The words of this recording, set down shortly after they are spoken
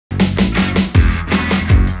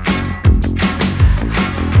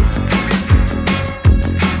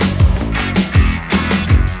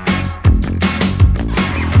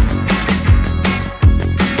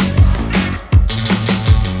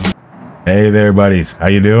Hey there, buddies. How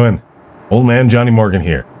you doing? Old man Johnny Morgan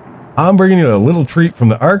here. I'm bringing you a little treat from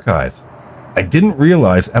the archives. I didn't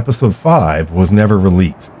realize episode 5 was never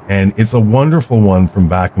released, and it's a wonderful one from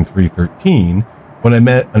back in 313 when I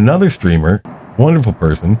met another streamer, wonderful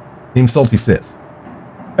person, named Salty Sis.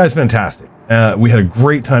 Guy's fantastic. We had a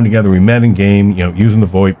great time together. We met in game, using the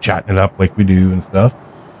VoIP, chatting it up like we do and stuff.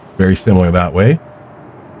 Very similar that way.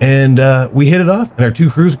 And we hit it off, and our two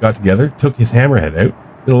crews got together, took his Hammerhead out,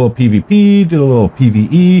 did a little PvP, did a little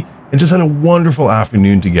PvE, and just had a wonderful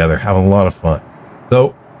afternoon together, having a lot of fun.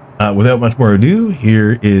 So, without much more ado,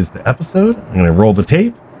 here is the episode. I'm going to roll the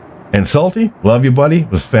tape. And Salty, love you, buddy.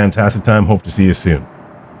 It was a fantastic time. Hope to see you soon.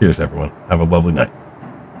 Cheers, everyone. Have a lovely night.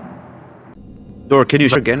 Dork, can you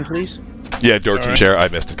share again, please? Yeah, Dork can share. I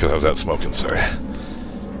missed it because I was out smoking. Sorry.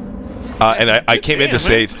 And I came in to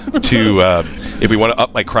say to if we want to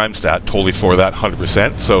up my crime stat, totally for that,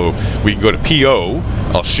 100%. So we can go to PO.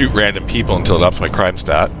 I'll shoot random people until it ups my crime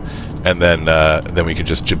stat, and then we can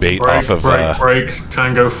just jibait off of. Brakes,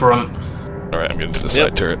 Tango front. All right, I'm getting to the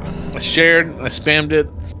side turret. I shared. I spammed it.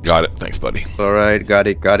 Got it. Thanks, buddy. All right, got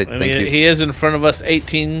it. Thank you. He is in front of us,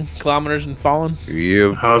 18 kilometers and fallen.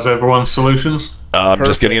 You. How's everyone's solutions? I'm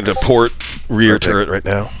just getting into port rear turret right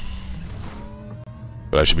now.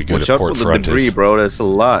 But I should be good Watch at out port for the front. debris, bro. There's a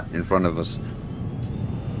lot in front of us.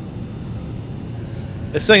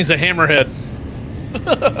 This thing's a hammerhead.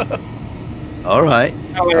 All right.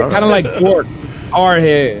 Kind of like Dork, our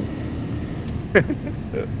head.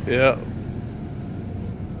 Yeah.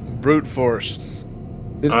 Brute force.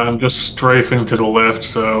 I'm just strafing to the left,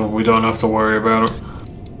 so we don't have to worry about it.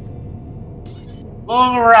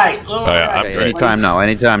 All right. I'm Okay, great. anytime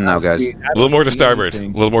now, guys. A little more to starboard. A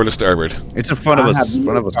little more to starboard. It's in front of us.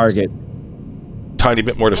 Target. Tiny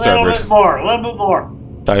bit more to A little starboard. bit more. A little bit more.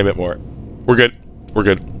 Tiny bit more. We're good. We're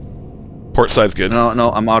good. Port side's good. No,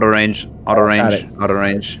 I'm out of range. Out of range.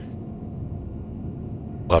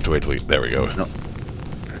 We'll have to wait till we... There we go. No.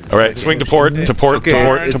 All right, swing to port, to port, Okay, to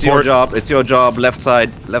port, to it's your port. job. It's your job. Left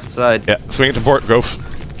side. Yeah, swing it to port. Go.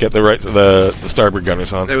 Get the starboard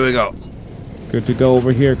gunners on. There we go. Good to go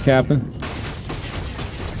over here, Captain.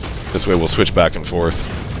 This way we'll switch back and forth.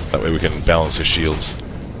 That way we can balance his shields.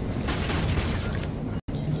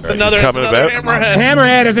 All right, Another he's coming about. hammerhead.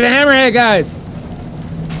 Hammerhead! It's a hammerhead, guys!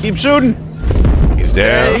 Keep shooting. He's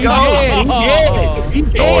down. He dead! He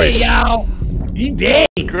dead, y'all! He dead!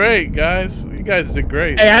 Great, guys. You guys did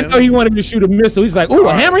great. Hey, I man. know he wanted to shoot a missile. He's like, ooh,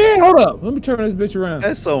 a hammerhead? Hold up. Let me turn this bitch around.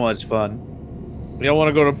 That's so much fun. Y'all want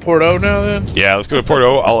to go to Port O now, then? Yeah, let's go to Port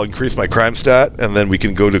O. I'll increase my crime stat, and then we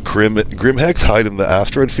can go to Grimhex, hide in the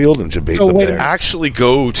asteroid field, and debate them there. Actually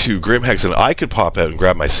go to Grimhex, and I could pop out and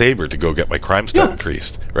grab my saber to go get my crime stat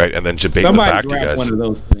increased, right? And then debate them back to you guys. One of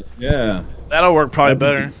those things. Yeah. That'll work probably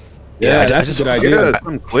better. Yeah, that's a good idea. Yeah,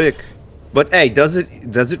 come quick. But hey, does it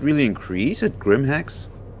really increase at Grimhex?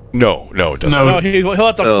 No, it doesn't. No. No, he'll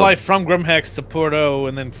have to fly from Grimhex to Port O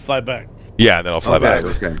and then fly back. Yeah, and then I'll fly back.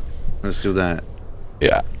 Okay, let's do that.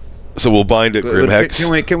 Yeah. So we'll bind at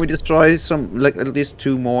Grimhex. Can we destroy some, like at least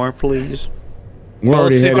 2 more, please? We're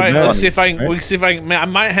already headed back. Let's see if I can. We can see if I can. I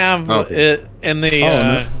might have it in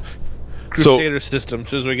the Crusader system as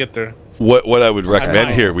soon as we get there. What I would recommend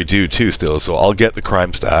here we do too still, so I'll get the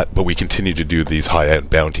crime stat, but we continue to do these high-end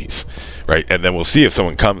bounties, right? And then we'll see if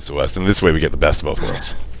someone comes to us, and this way we get the best of both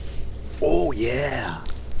worlds. Oh yeah.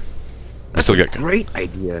 That's a great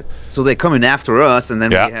idea. So they're coming after us, and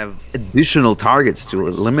then we have additional targets to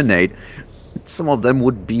eliminate. Some of them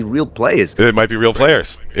would be real players. They might be real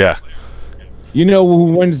players. Yeah. You know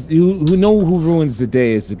who ruins the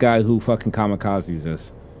day is the guy who fucking kamikazes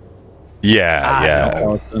us.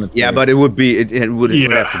 Yeah. Yeah, but it would be it would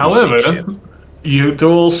have to however, you do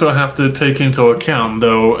also have to take into account,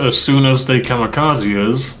 though, as soon as they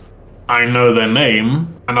kamikaze us, I know their name,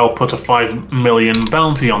 and I'll put a 5 million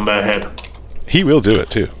bounty on their head. He will do it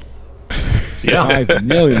too. Yeah. 5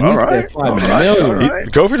 million. He said 5 million.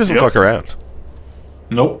 Gopher doesn't fuck around.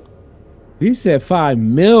 Nope. He said 5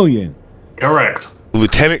 million. Correct.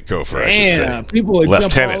 Lieutenant Gopher, I should say. People would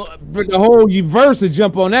Lieutenant. jump on, the whole verse would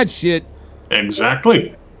jump on that shit.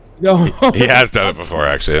 Exactly. No. He has done it before,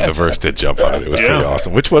 actually, and the verse did jump on it. It was pretty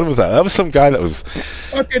awesome. Which one was that? That was some guy that was...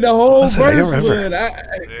 Fucking the whole verse. I don't remember.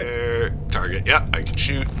 There, target. Yeah, I can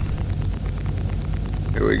shoot.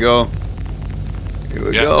 Here we go. Here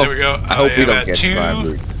we go. There we go. I hope we don't get 2. You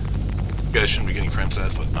fired. guys shouldn't be getting crime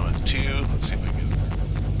stats, but I'm at 2. Let's see if I can get it.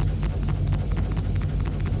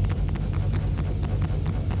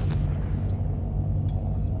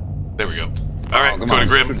 There we go. All right, go to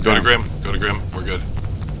Grim. Go to Grim. Go to Grim. We're good.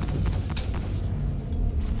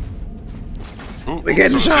 Ooh, We're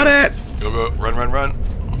getting shot at. Go. Run.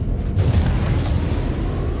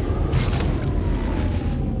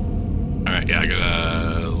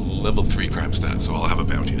 stat, so I'll have a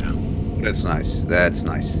bounty now. That's nice. That's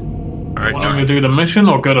nice. All right, Want to do the mission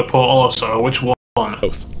or go to Port Olisar? Which one?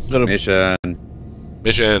 both. Mission.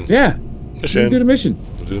 Mission. Yeah. Mission. Do the mission.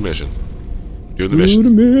 We'll do the mission. Do the Do mission. the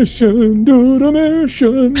mission. Do the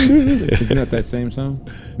mission. Isn't that that same song?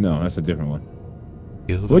 No, that's a different one.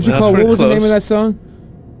 What'd you That's call? What pretty was the name of close. that song?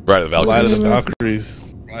 Ride of the Light of Valkyries. the Valkyries.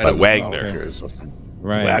 Valkyries. By Wagner.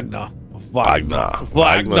 Right. Wagner. Wagner.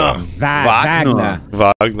 Wagner. Wagner.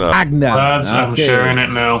 Wagner. Wagner. I'm Okay. sharing it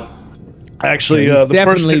now. Actually, He's the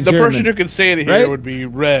definitely person German. who can say it here Right? would be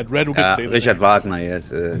Red. Red would say it. Richard Wagner,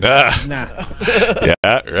 yes. Ah, Nah. yeah,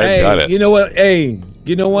 right, Hey, got it. you know what? Hey,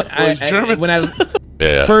 you know what? Well, he's German. When I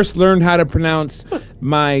Yeah. first learned how to pronounce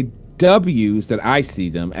my W's that I see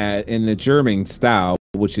them in the German style,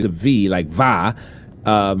 which is a V, like va,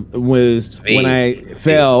 was V. when I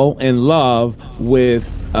fell in love with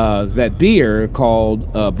that beer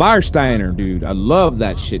called Warsteiner, dude. I love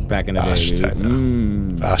that shit back in the day.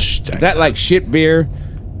 Dude. Warsteiner. Is that like shit beer?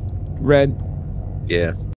 Red,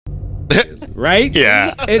 Yeah. right?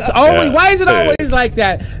 Yeah. It's always Yeah. why is it always like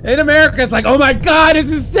that? In America, it's like, oh my god,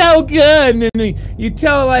 this is so good, and then you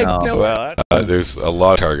tell like, No. you know, Well, there's a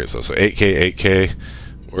lot of targets though. So 8K, 8K.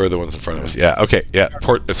 Where are the ones in front of us? Yeah. Okay. Yeah.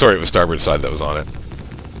 Sorry, it was starboard side that was on it.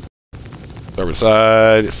 Starboard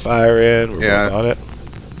side. Fire in. We're Yeah. both on it.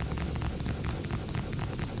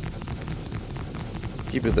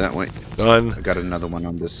 Keep it that way. Done. I got another one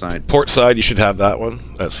on this side. Port side. You should have that one.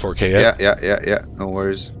 That's 4K. Yeah. No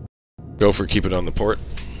worries. Go for keep it on the port.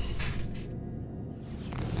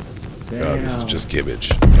 God, this is just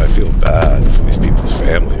gibbage. I feel bad for these people's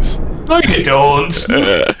families. No, you don't.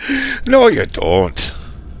 No, you don't.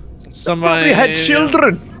 Somebody We had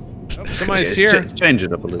children. Somebody's Yeah, here. Change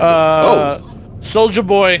it up a little bit. Soldier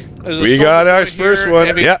Boy. There's a We Soldier got Boy our here. first one.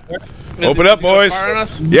 Heavy- Yeah. Is Open he up, gonna boys. fire on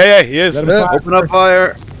us? Yeah, he is. Let him fire. Open up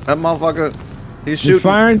fire. That motherfucker. He's you shooting.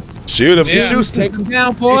 firing? Shoot him. Yeah. Shooting. Take him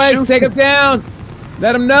down, boys. shooting. Take him down.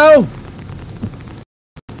 Let him know.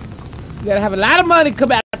 You gotta have a lot of money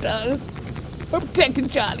come after us. We're protecting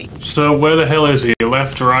Charlie. So where the hell is he?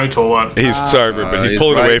 Left, right, or what? He's starboard, but he's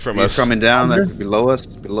pulling right. away from He's us. coming down Under. below us.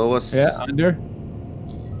 Below us. Yeah, under.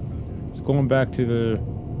 It's going back to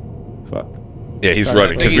the. Fuck. Yeah, he's Sorry,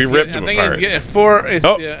 running because we ripped him I think he's apart. getting four. It's,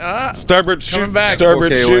 Oh. Starboard, Coming shoot. back.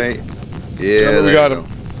 Starboard, Okay, shoot. wait. Tell Yeah, me we there got you him.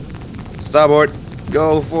 go. Starboard.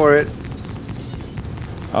 Go for it.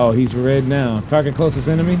 Oh, he's red now. Target closest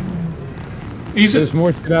enemy. He's There's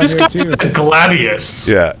more shit out this here guy's too. a gladius.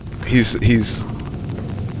 Yeah,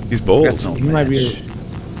 he's bold. That's no He might be. match.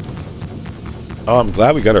 Oh, I'm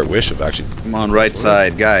glad we got our wish of actually. Come on, right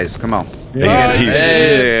side, guys. Come on. Yeah. He's-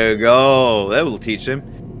 There you go. That will teach him.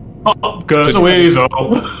 Up goes a weasel.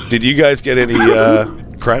 Did you guys get any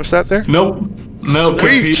crime stat there? Nope. No,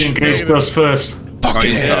 Sweet. because he engaged us first.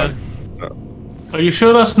 Fucking hell. Yeah. Are you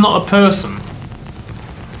sure that's not a person?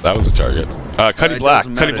 That was a target. Cuddy It Black.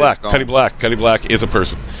 doesn't Cuddy matter, Black. it's gone. Cuddy Black. Cuddy Black is a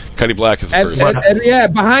person. Cuddy Black is a person. And yeah,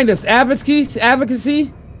 behind us,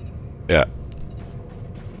 advocacy. Yeah.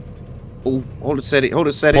 Oh, hold it steady. Hold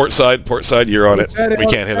it steady. Port side. You're on it. We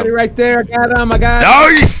can't hit him. Right there, I got him. I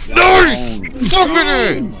got him. Nice. Fucking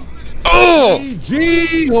A. Oh.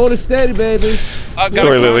 G, hold it steady, baby.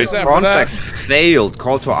 Sorry, Lily. Contact failed.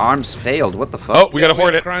 Call to arms failed. What the fuck? Oh, we got a we have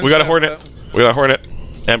hornet. crime We got a stat hornet. for We got a hornet.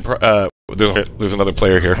 And there's another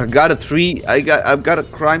player here. I got a 3. I've got a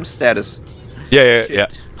crime status. Yeah.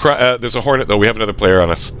 There's a hornet though. We have another player on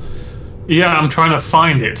us. Yeah, I'm trying to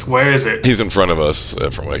find it. Where is it? He's in front of us,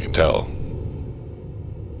 from what I can tell.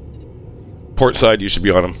 Port side, you should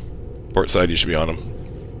be on him. Port side, you should be on him.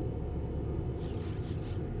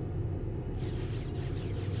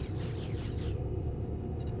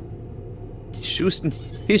 He's shooting.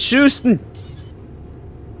 He's shooting.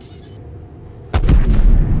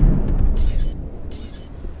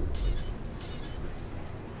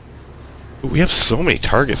 We have so many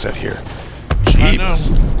targets out here. I know. Jeez.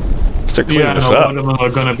 Let's start cleaning Yeah, this no, up. one of them are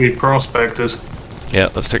going to be prospectors. Yeah,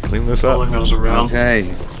 let's start cleaning this up. Following us around.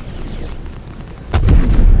 Okay.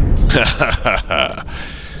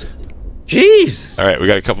 Jeez. All right, we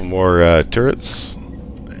got a couple more turrets.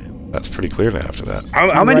 That's pretty clear now after that.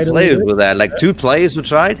 How many players were that? Like 2 players who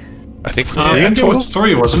tried? I think I 3 in think it total. was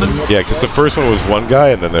 3, wasn't it? Yeah, because the first one was one guy,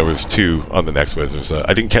 and then there was 2 on the next one. There's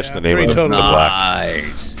I didn't catch the name 3 of the total. black.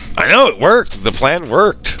 Nice. I know it worked. The plan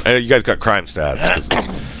worked. I know you guys got crime stats. 'Cause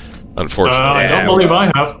unfortunately, I don't believe I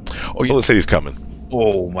have. oh, let's say he's coming.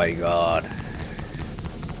 Oh my god.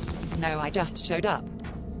 No, I just showed up.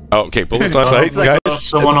 Oh, okay, bullets on sight, It's like guys.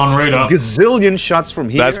 Someone on radar. Gazillion shots from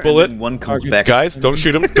here. That's and bullet. then one comes back. Guys, don't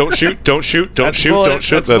shoot him. Don't shoot. Don't shoot. Don't That's shoot. bullet. Don't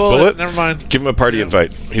shoot. That's That's bullet. Never mind. Give him a party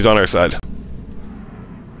invite. He's on our side.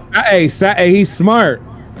 Hey, he's smart.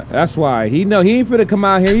 That's why he ain't finna come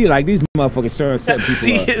out here. He like these motherfuckers trying to set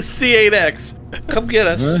people up. C8X, come get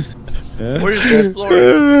us. Yeah. We're just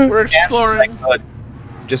exploring. We're exploring.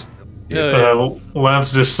 Just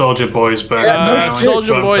Lance, just Soldier Boy's back.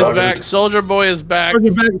 Soldier Boy's back. Soldier Boy is back.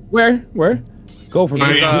 Soldier back. Where? Go from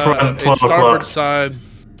front, starboard side.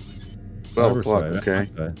 12 o'clock. Okay.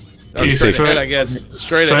 Straight ahead, I guess.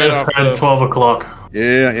 Straight ahead off the 12 o'clock.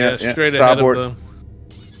 Yeah. Straight ahead of the.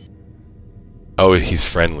 Oh, he's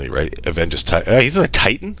friendly, right? Avengers Titan. He's a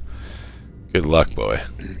Titan? Good luck, boy.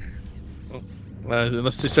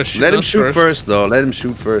 Unless they start shooting Let him shoot first, though. Let him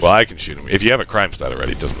shoot first. Well, I can shoot him. If you have a crime stat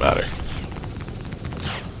already, it doesn't matter.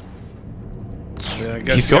 Yeah, I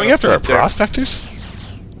guess he's going after our prospectors?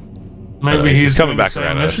 Maybe he's coming back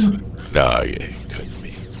around us. No, he couldn't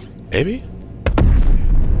be. Maybe?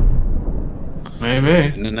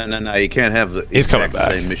 Maybe. No. You can't have the exact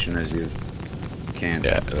same mission as you. Can't.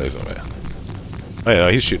 Yeah, there's no way. Oh, no,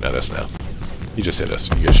 he's shooting at us now. He just hit us.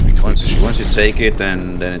 You guys should be close. Once you take it,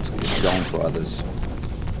 then it's gone for others.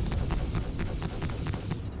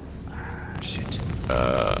 Shit.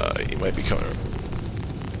 He might be coming.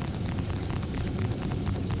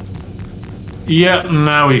 Yeah,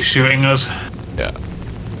 now he's shooting us. Yeah.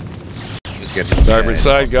 Let's get Starboard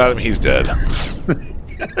side, got him. He's dead.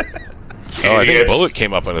 Oh, I think a bullet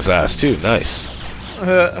came up on his ass too. Nice.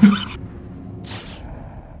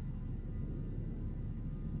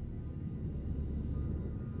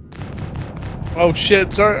 Oh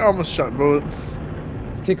shit! Sorry, I almost shot bullet.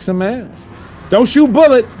 Let's kick some ass. Don't shoot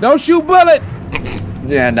bullet. Don't shoot bullet.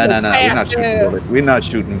 Yeah, no. We're not shooting bullet. We're not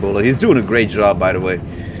shooting bullet. He's doing a great job, by the way.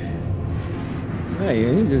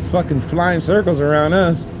 Hey, he's just fucking flying circles around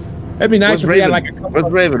us. It'd be nice if we had like a couple.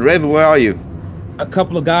 Where's Raven? Raven, where are you? A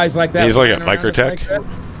couple of guys like that. He's like a microtech. Like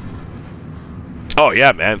oh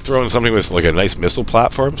yeah, man! Throwing something with like a nice missile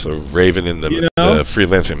platform. So Raven in the, the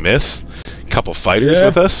freelancer miss. Couple fighters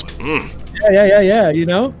with us. Yeah. You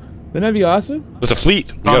know, wouldn't that be awesome? There's a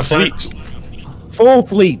fleet. We got a fleet. Full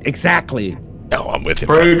fleet, exactly. Oh, I'm with you.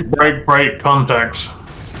 Break contacts.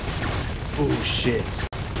 Oh shit.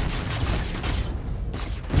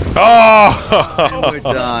 Oh! We're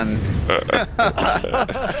done.